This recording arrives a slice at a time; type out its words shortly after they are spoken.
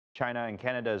China and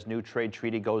Canada's new trade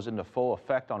treaty goes into full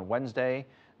effect on Wednesday,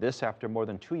 this after more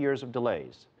than 2 years of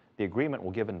delays. The agreement will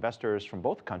give investors from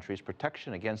both countries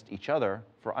protection against each other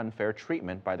for unfair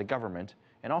treatment by the government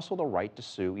and also the right to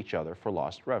sue each other for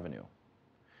lost revenue.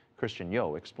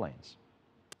 Kristiaan explains.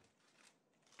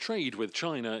 Trade with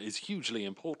China is hugely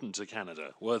important to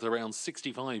Canada, worth around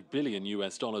 $65 billion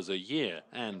a year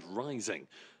and rising.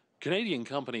 Canadian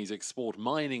companies export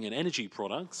mining and energy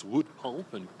products, wood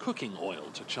pulp and cooking oil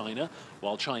to China,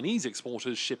 while Chinese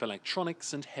exporters ship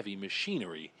electronics and heavy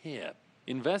machinery here.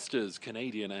 Investors,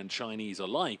 Canadian and Chinese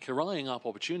alike, are eyeing up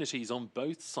opportunities on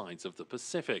both sides of the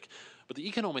Pacific. But the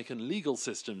economic and legal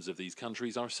systems of these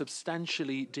countries are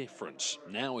substantially different.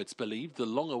 Now it's believed the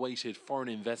long-awaited Foreign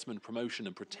Investment Promotion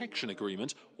and Protection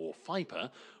Agreement, or FIPA,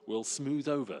 will smooth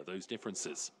over those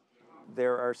differences.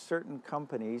 There are certain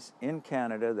companies in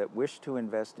Canada that wish to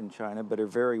invest in China but are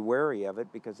very wary of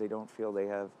it because they don't feel they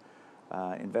have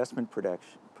investment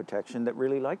protection that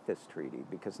really like this treaty,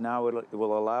 because now it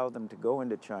will allow them to go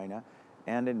into China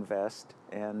and invest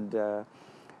and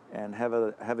have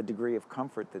a degree of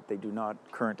comfort that they do not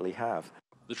currently have.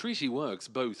 The treaty works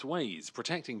both ways,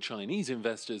 protecting Chinese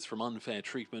investors from unfair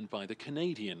treatment by the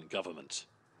Canadian government.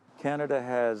 Canada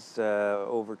has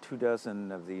over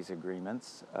 24 of these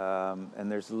agreements,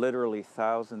 and there's literally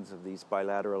thousands of these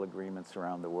bilateral agreements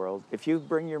around the world. If you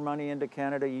bring your money into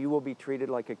Canada, you will be treated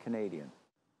like a Canadian.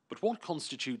 But what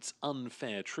constitutes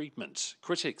unfair treatment?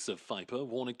 Critics of FIPA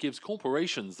warn it gives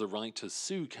corporations the right to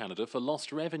sue Canada for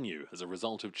lost revenue as a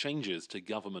result of changes to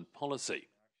government policy.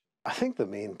 I think the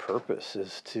main purpose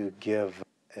is to give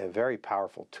a very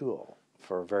powerful tool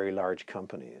for very large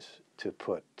companies to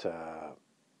put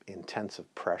intensive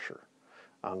pressure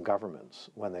on governments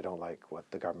when they don't like what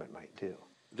the government might do.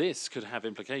 This could have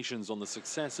implications on the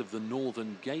success of the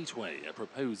Northern Gateway, a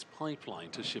proposed pipeline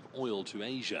to ship oil to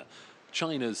Asia.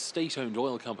 China's state-owned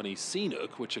oil company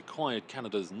CNOOC, which acquired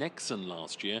Canada's Nexen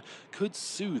last year, could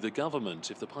sue the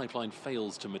government if the pipeline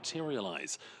fails to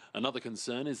materialize. Another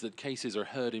concern is that cases are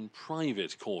heard in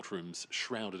private courtrooms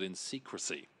shrouded in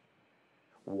secrecy.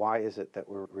 Why is it that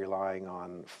we're relying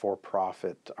on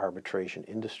for-profit arbitration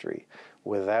industry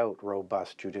without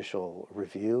robust judicial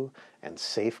review and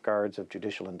safeguards of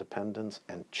judicial independence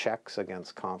and checks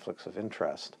against conflicts of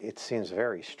interest? It seems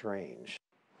very strange.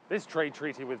 This trade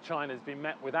treaty with China has been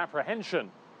met with apprehension.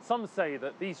 Some say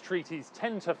that these treaties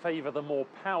tend to favor the more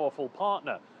powerful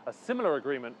partner. A similar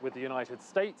agreement with the United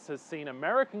States has seen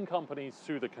American companies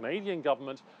sue the Canadian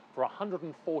government for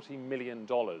 $140 million.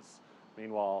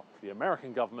 Meanwhile, the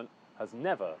American government has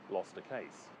never lost a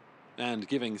case. And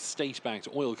giving state-backed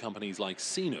oil companies like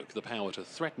CNOOC the power to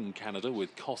threaten Canada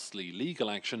with costly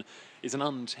legal action is an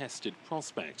untested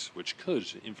prospect, which could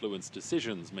influence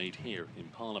decisions made here in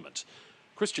Parliament.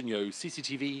 Kristiaan,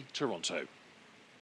 CCTV, Toronto.